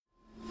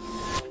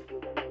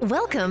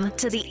Welcome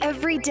to the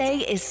Everyday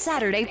is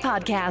Saturday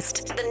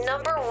podcast, the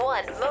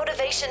 #1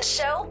 motivation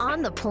show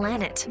on the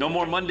planet. No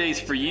more Mondays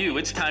for you.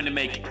 It's time to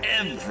make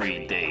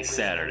every day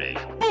Saturday.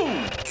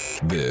 Boom!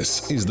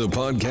 This is the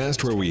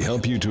podcast where we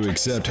help you to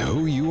accept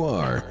who you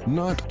are,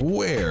 not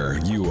where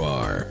you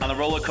are. On the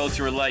roller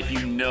coaster of life,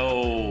 you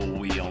know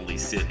we only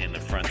sit in the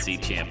front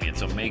seat, champion.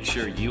 So make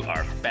sure you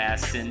are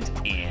fastened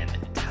in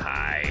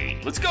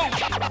tight. Let's go!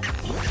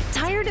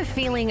 Tired of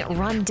feeling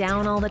run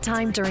down all the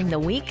time during the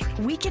week?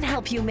 We can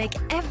help you make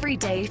every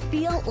day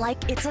feel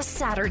like it's a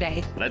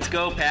Saturday. Let's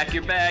go, pack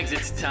your bags.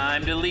 It's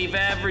time to leave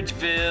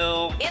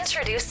Averageville.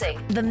 Introducing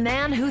the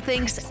man who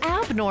thinks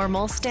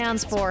abnormal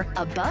stands for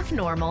above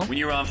normal. When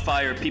you're on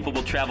fire, people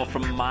will travel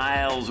from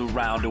miles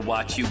around to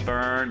watch you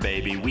burn,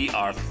 baby. We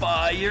are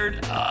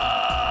fired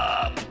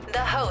up. The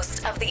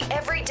host of the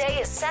Everyday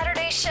is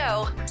Saturday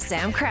show,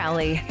 Sam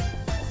Crowley.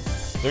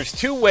 There's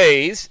two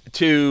ways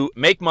to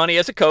make money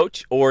as a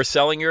coach or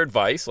selling your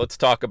advice. Let's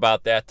talk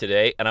about that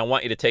today, and I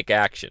want you to take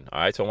action.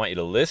 All right, so I want you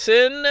to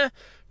listen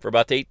for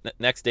about the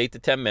next 8 to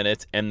 10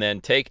 minutes and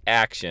then take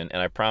action,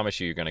 and I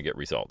promise you're going to get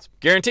results.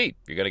 Guaranteed,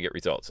 you're going to get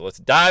results. So let's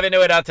dive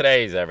into it on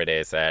today's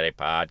Everyday Saturday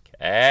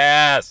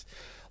podcast.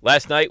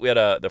 Last night, we had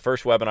the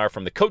first webinar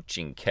from the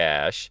Coaching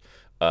Cash,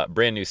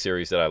 brand new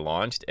series that I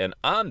launched, and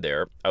on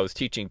there, I was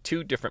teaching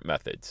two different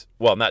methods.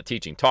 Well, not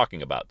teaching,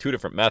 talking about two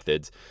different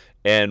methods.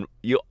 And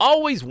you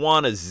always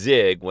want to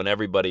zig when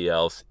everybody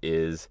else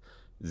is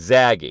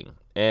zagging.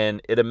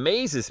 And it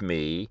amazes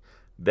me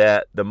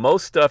that the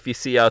most stuff you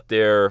see out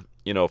there,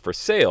 you know, for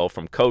sale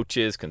from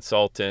coaches,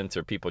 consultants,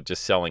 or people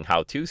just selling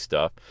how-to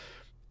stuff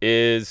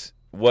is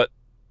what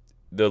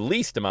the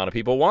least amount of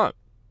people want,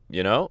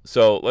 you know?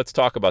 So let's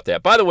talk about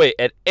that. By the way,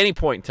 at any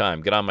point in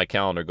time, get on my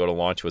calendar, go to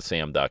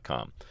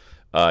launchwithsam.com.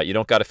 You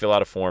don't got to fill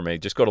out a form.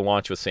 Just go to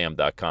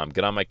launchwithsam.com.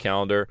 Get on my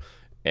calendar.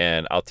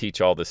 And I'll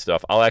teach all this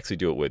stuff. I'll actually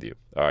do it with you.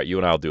 All right, you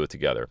and I'll do it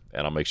together,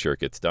 and I'll make sure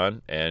it gets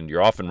done. And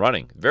you're off and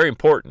running. Very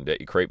important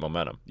that you create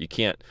momentum. You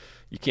can't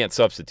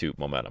substitute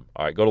momentum.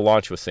 All right, go to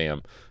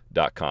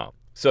launchwithsam.com.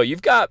 So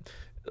you've got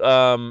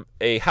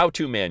a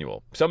how-to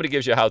manual. Somebody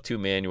gives you a how-to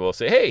manual.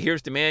 Say, hey,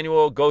 here's the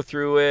manual. Go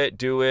through it,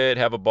 do it,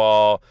 have a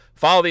ball,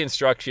 follow the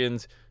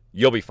instructions.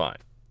 You'll be fine.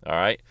 All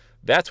right,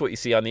 that's what you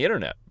see on the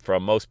internet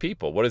from most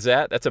people. What is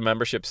that? That's a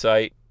membership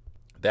site.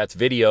 That's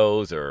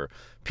videos or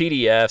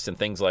PDFs and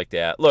things like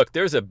that. Look,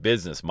 there's a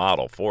business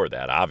model for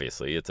that,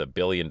 obviously. It's a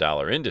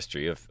billion-dollar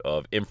industry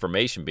of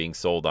information being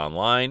sold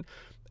online,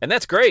 and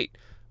that's great.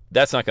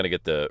 That's not going to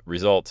get the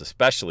results,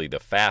 especially the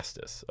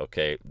fastest,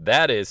 okay?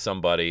 That is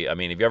somebody, I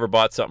mean, have you ever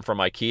bought something from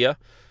IKEA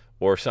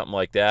or something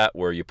like that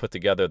where you put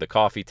together the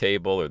coffee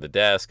table or the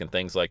desk and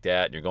things like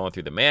that, and you're going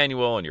through the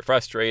manual and you're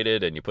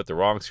frustrated and you put the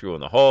wrong screw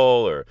in the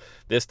hole or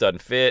this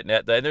doesn't fit,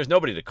 and there's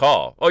nobody to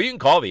call. Oh, you can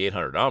call the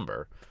 800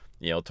 number.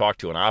 You know, talk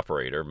to an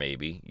operator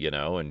maybe, you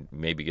know, and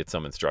maybe get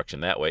some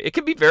instruction that way. It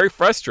can be very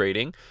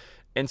frustrating.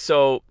 And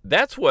so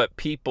that's what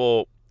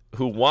people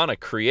who want to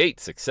create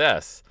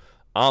success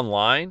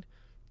online,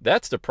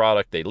 that's the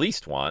product they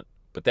least want,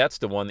 but that's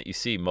the one that you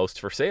see most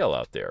for sale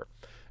out there.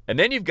 And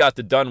then you've got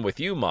the done with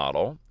you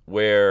model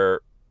where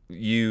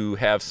you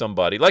have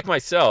somebody like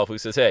myself who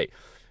says, hey,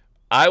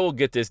 I will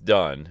get this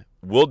done.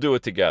 We'll do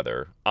it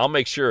together. I'll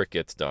make sure it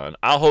gets done.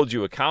 I'll hold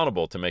you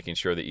accountable to making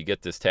sure that you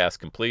get this task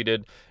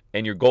completed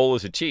and your goal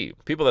is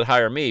achieved. People that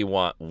hire me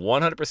want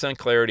 100%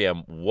 clarity on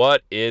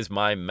what is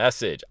my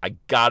message. I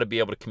got to be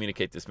able to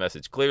communicate this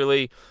message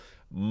clearly.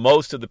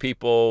 Most of the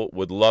people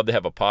would love to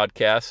have a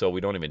podcast, so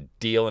we don't even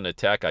deal in the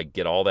tech. I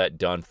get all that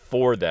done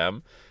for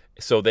them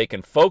so they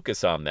can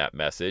focus on that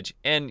message.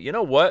 And you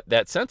know what?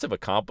 That sense of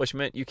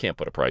accomplishment, you can't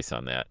put a price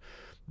on that.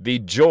 The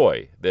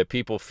joy that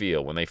people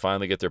feel when they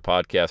finally get their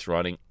podcast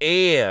running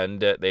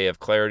and they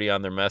have clarity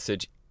on their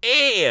message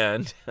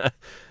and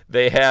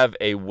they have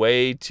a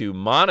way to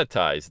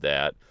monetize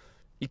that,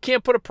 you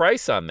can't put a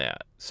price on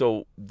that.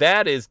 So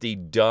that is the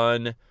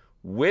done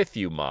with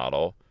you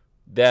model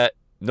that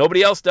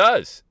nobody else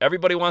does.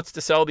 Everybody wants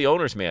to sell the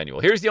owner's manual.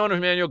 Here's the owner's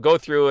manual. Go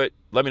through it.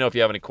 Let me know if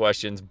you have any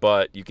questions,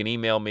 but you can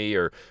email me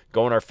or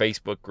go in our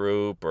Facebook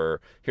group or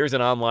here's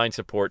an online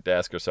support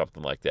desk or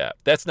something like that.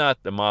 That's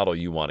not the model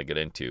you want to get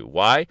into.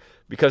 Why?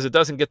 Because it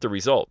doesn't get the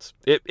results.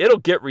 It'll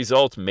get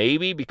results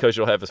maybe because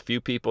you'll have a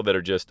few people that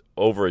are just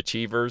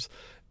overachievers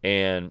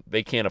and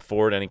they can't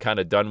afford any kind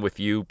of done with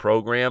you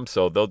program,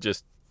 so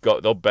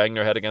they'll bang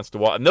their head against the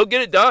wall and they'll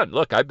get it done.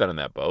 Look, I've been in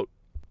that boat.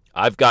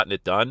 I've gotten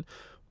it done.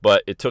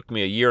 But it took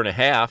me a year and a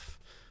half.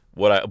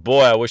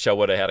 I wish I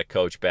would have had a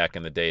coach back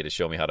in the day to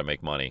show me how to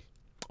make money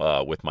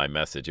with my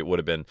message. It would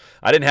have been,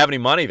 I didn't have any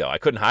money though. I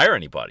couldn't hire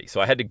anybody.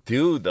 So I had to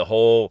do the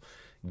whole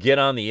get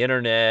on the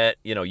internet.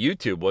 You know,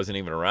 YouTube wasn't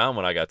even around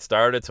when I got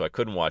started, so I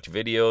couldn't watch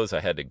videos. I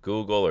had to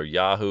Google or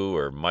Yahoo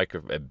or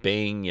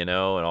Bing, you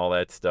know, and all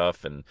that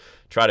stuff and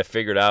try to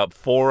figure it out.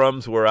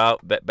 Forums were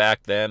out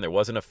back then. There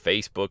wasn't a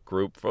Facebook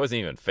group. There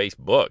wasn't even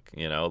Facebook,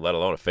 you know, let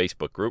alone a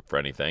Facebook group for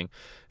anything.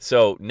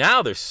 So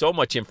now there's so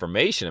much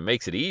information. It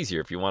makes it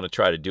easier if you want to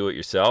try to do it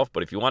yourself.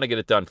 But if you want to get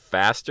it done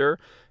faster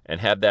and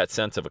have that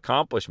sense of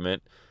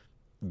accomplishment,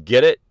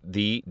 get it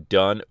the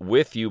done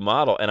with you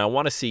model. And I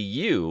want to see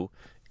you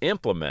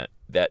implement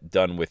that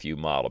done with you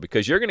model,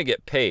 because you're going to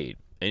get paid,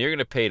 and you're going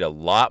to pay a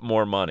lot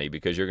more money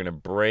because you're going to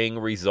bring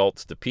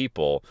results to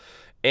people.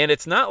 And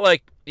it's not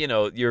like,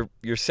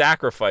 you're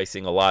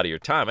sacrificing a lot of your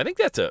time. I think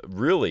that's a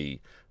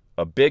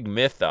big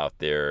myth out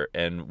there,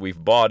 and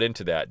we've bought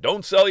into that.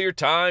 Don't sell your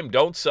time.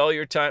 Don't sell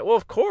your time. Well,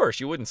 of course,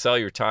 you wouldn't sell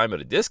your time at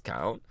a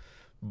discount.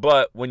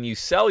 But when you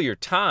sell your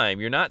time,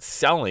 you're not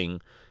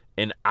selling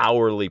an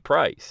hourly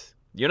price.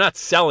 You're not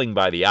selling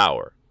by the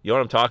hour. You know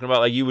what I'm talking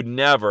about? Like, you would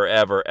never,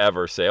 ever,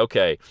 ever say,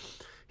 okay,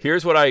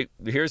 here's my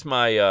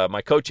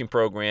coaching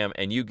program,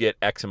 and you get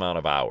X amount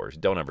of hours.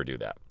 Don't ever do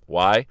that.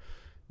 Why?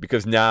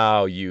 Because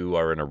now you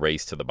are in a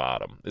race to the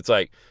bottom. It's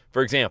like,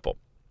 for example,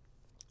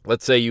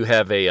 let's say you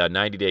have a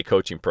 90-day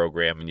coaching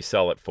program and you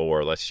sell it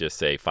for, let's just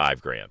say,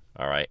 $5,000,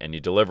 all right? And you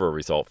deliver a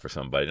result for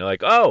somebody. And you're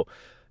like, oh,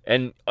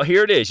 and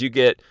here it is. You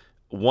get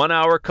 1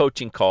 hour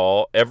coaching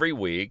call every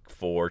week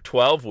for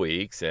 12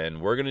 weeks,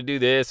 and we're going to do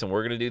this and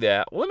we're going to do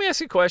that. Well, let me ask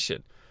you a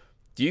question.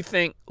 Do you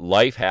think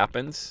life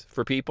happens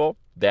for people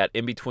that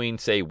in between,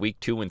 say, week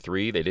 2 and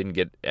 3, they didn't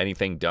get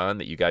anything done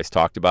that you guys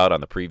talked about on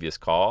the previous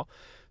call?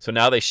 So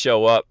now they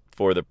show up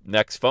for the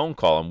next phone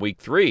call in week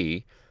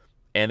 3,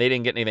 and they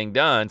didn't get anything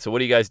done. So what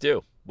do you guys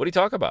do? What do you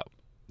talk about?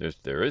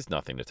 There is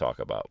nothing to talk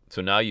about.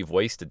 So now you've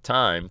wasted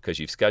time because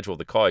you've scheduled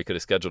the call. You could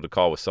have scheduled a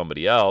call with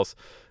somebody else.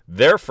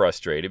 They're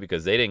frustrated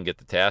because they didn't get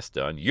the task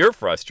done. You're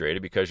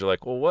frustrated because you're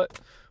like, well,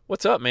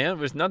 what's up, man?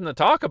 There's nothing to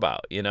talk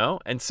about,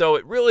 And so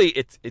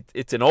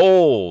it's an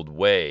old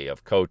way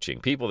of coaching.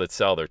 People that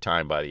sell their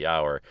time by the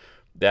hour,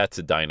 that's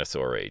a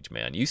dinosaur age,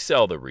 man. You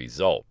sell the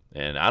result.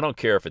 And I don't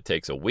care if it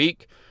takes a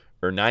week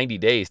or 90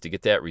 days to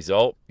get that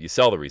result. You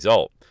sell the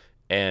result.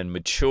 And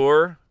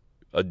mature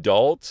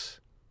adults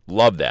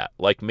love that.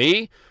 Like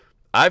me,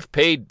 I've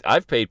paid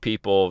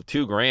people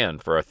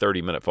 $2,000 for a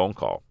 30-minute phone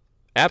call.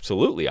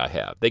 Absolutely, I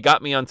have. They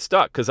got me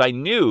unstuck because I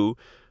knew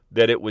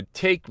that it would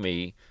take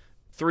me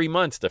 3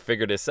 months to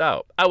figure this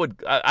out.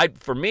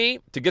 For me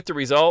to get the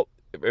result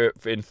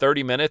in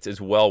 30 minutes is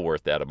well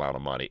worth that amount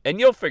of money. And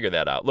you'll figure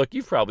that out. Look,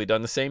 you've probably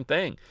done the same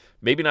thing.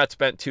 Maybe not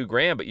spent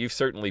 $2,000, but you've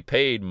certainly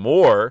paid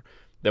more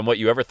than what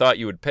you ever thought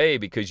you would pay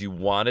because you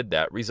wanted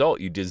that result.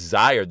 The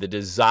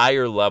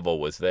desire level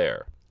was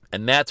there.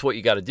 And that's what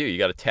you got to do. You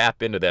got to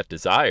tap into that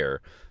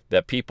desire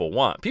that people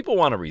want. People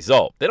want a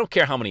result. They don't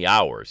care how many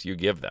hours you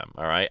give them,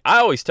 all right? I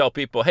always tell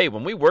people, hey,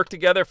 when we work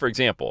together, for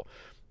example,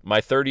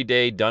 my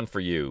 30-day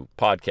done-for-you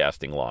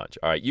podcasting launch,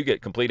 all right, you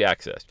get complete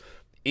access.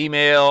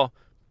 Email,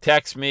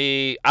 text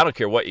me, I don't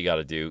care what you got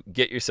to do.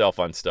 Get yourself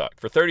unstuck.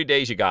 For 30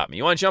 days, you got me.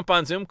 You want to jump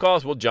on Zoom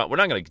calls? We'll jump. We're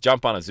not going to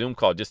jump on a Zoom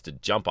call just to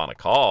jump on a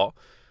call.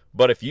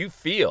 But if you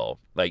feel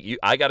like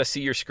I got to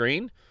see your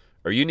screen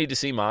or you need to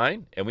see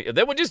mine, then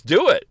we'll just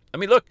do it. I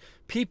mean, look,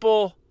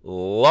 people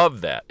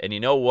love that. And you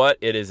know what?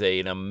 It is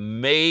an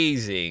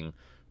amazing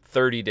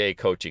 30-day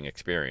coaching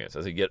experience.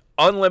 As you get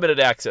unlimited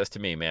access to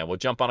me, man. We'll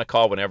jump on a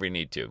call whenever you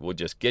need to. We'll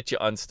just get you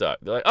unstuck.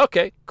 They're like,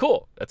 okay,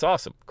 cool. That's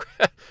awesome.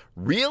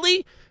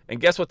 Really? And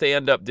guess what they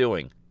end up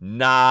doing?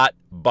 Not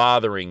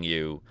bothering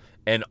you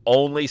and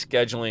only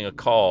scheduling a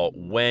call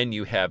when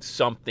you have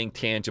something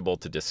tangible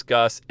to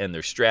discuss and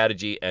their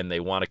strategy and they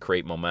want to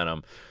create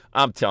momentum.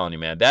 I'm telling you,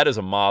 man, that is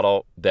a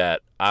model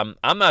that I'm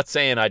not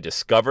saying I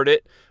discovered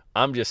it.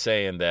 I'm just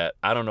saying that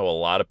I don't know a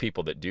lot of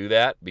people that do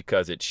that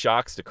because it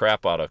shocks the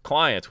crap out of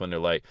clients when they're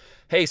like,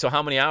 hey, so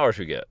how many hours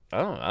we get? I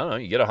don't know.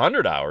 You get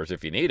 100 hours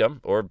if you need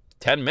them or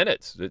 10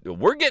 minutes.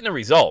 We're getting a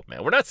result,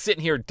 man. We're not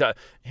sitting here,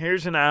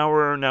 here's an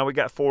hour, now we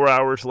got 4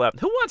 hours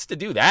left. Who wants to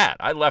do that?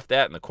 I left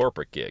that in the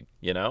corporate gig,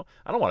 I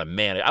don't want to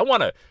manage. I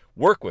want to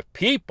work with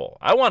people.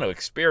 I want to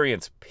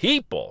experience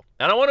people.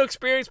 And I want to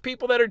experience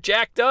people that are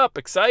jacked up,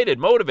 excited,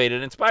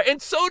 motivated, inspired.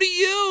 And so do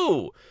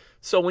you.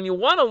 So when you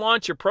want to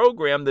launch your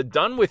program, the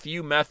Done With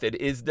You method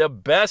is the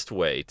best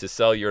way to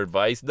sell your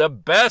advice, the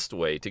best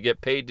way to get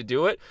paid to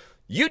do it.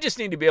 You just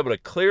need to be able to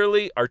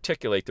clearly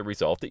articulate the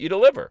result that you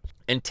deliver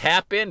and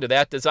tap into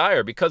that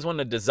desire, because when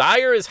the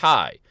desire is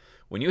high,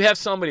 when you have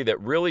somebody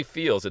that really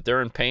feels that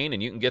they're in pain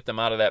and you can get them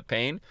out of that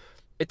pain,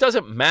 it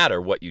doesn't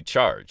matter what you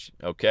charge,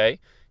 okay?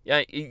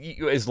 Yeah,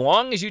 as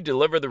long as you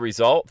deliver the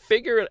result,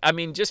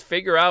 just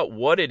figure out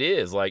what it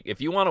is. Like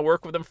if you want to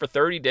work with them for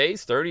 30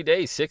 days,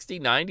 60,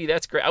 90,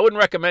 that's great. I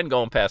wouldn't recommend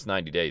going past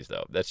 90 days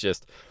though.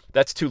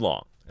 That's too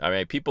long. I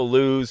mean, people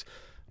lose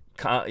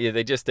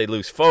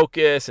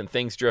focus and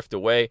things drift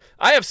away.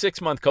 I have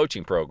 6-month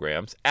coaching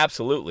programs,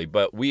 absolutely,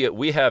 but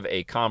we have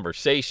a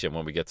conversation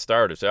when we get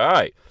started. So, all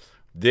right,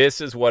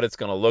 this is what it's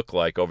going to look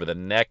like over the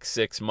next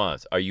 6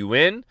 months. Are you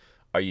in?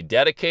 Are you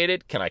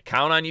dedicated? Can I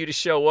count on you to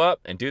show up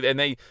and do that?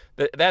 And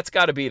that's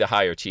got to be the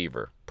high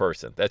achiever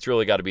person. That's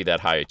really got to be that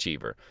high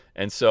achiever.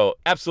 And so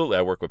absolutely,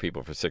 I work with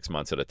people for 6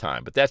 months at a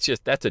time, but that's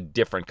a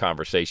different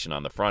conversation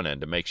on the front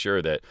end to make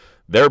sure that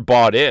they're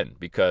bought in,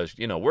 because,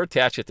 we're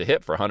attached at the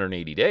hip for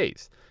 180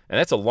 days. And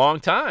that's a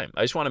long time.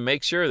 I just want to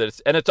make sure that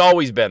it's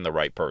always been the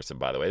right person,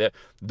 by the way.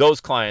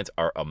 Those clients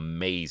are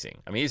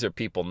amazing. I mean, these are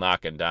people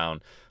knocking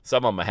down,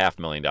 some of them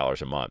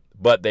 $500,000 a month,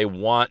 but they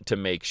want to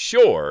make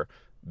sure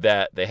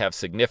that they have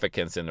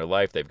significance in their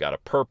life. They've got a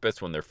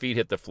purpose. When their feet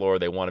hit the floor,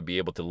 they want to be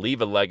able to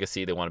leave a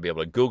legacy. They want to be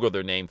able to Google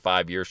their name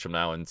 5 years from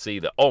now and see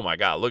that, oh my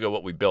God, look at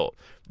what we built.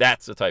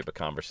 That's the type of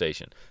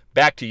conversation.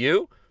 Back to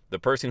you, the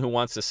person who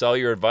wants to sell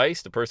your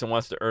advice, the person who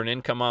wants to earn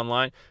income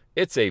online.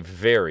 It's a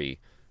very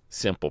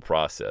simple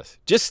process.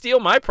 Just steal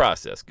my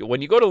process.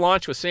 When you go to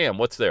Launch with Sam,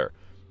 what's there?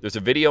 There's a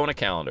video and a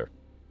calendar.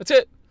 That's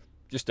it.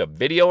 Just a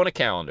video and a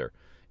calendar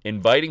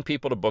inviting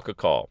people to book a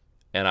call.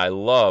 And I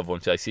love when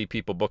I see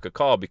people book a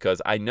call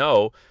because I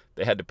know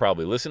they had to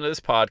probably listen to this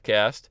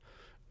podcast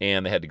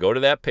and they had to go to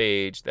that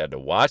page, they had to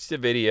watch the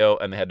video,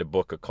 and they had to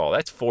book a call.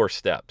 That's 4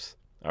 steps,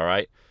 all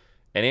right?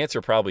 And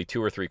answer probably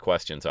 2 or 3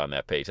 questions on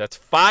that page. That's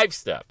 5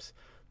 steps.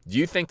 Do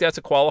you think that's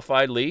a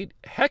qualified lead?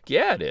 Heck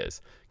yeah, it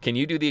is. Can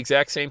you do the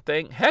exact same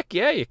thing? Heck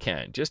yeah, you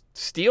can. Just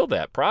steal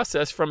that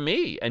process from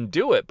me and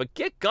do it. But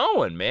get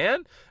going,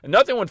 man. And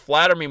nothing would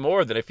flatter me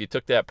more than if you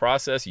took that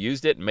process,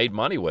 used it, and made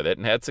money with it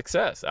and had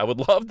success. I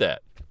would love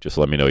that. Just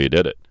let me know you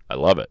did it. I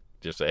love it.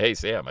 Just say, hey,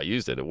 Sam, I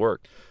used it. It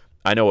worked.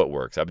 I know it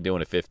works. I've been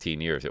doing it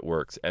 15 years. It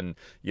works. And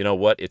you know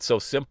what? It's so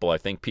simple. I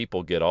think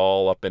people get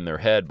all up in their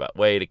head, but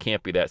wait, it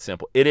can't be that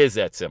simple. It is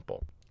that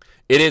simple.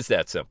 It is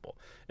that simple.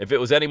 If it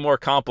was any more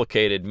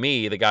complicated,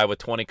 me, the guy with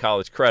 20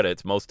 college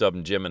credits, most of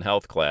them gym and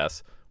health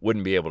class,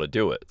 wouldn't be able to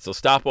do it. So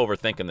stop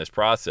overthinking this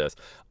process.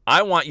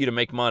 I want you to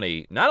make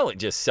money, not only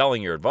just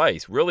selling your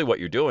advice, really what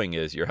you're doing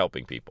is you're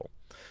helping people.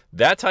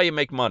 That's how you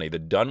make money, the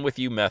done with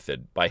you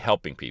method, by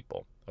helping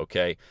people,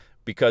 okay?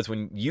 Because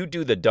when you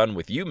do the done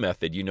with you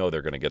method, you know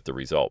they're going to get the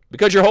result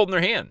because you're holding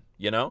their hand,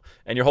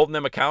 and you're holding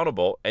them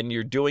accountable and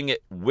you're doing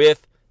it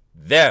with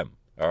them.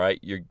 All right,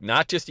 you're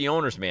not just the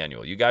owner's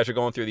manual. You guys are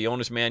going through the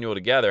owner's manual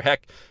together.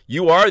 Heck,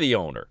 you are the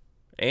owner,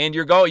 and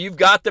you've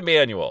got the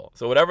manual.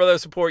 So whatever the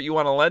support you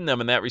want to lend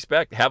them in that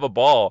respect, have a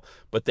ball,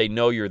 but they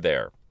know you're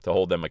there to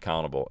hold them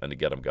accountable and to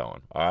get them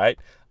going. All right,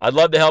 I'd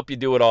love to help you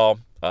do it all,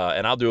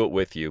 and I'll do it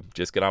with you.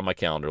 Just get on my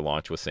calendar,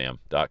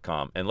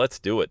 launchwithsam.com, and let's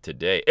do it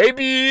today. A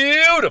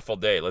beautiful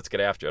day. Let's get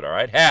after it. All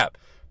right, have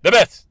the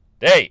best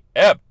day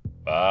ever.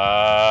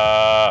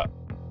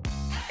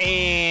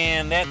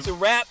 And that's a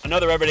wrap.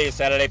 Another Everyday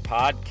Saturday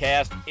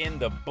podcast in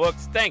the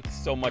books. Thanks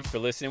so much for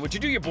listening. Would you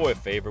do your boy a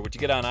favor? Would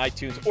you get on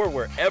iTunes or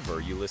wherever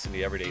you listen to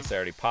the Everyday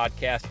Saturday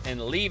podcast and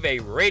leave a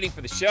rating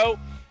for the show?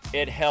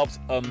 It helps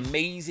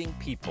amazing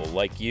people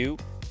like you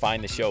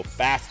find the show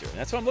faster. And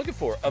that's what I'm looking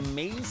for,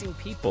 amazing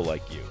people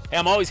like you. Hey,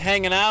 I'm always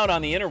hanging out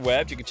on the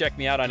interwebs. You can check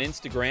me out on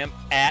Instagram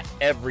at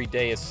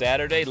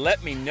EverydayIsSaturday.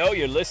 Let me know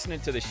you're listening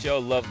to the show.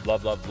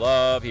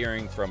 Love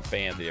hearing from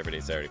fans of the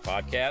Everyday Saturday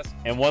podcast.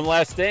 And one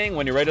last thing,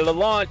 when you're ready to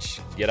launch,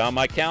 get on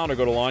my calendar,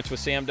 go to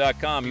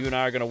launchwithsam.com. You and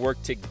I are going to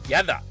work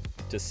together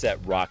to set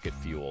rocket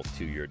fuel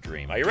to your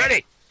dream. Are you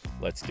ready?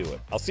 Let's do it.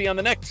 I'll see you on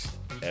the next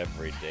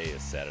Everyday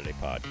is Saturday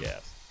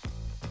podcast.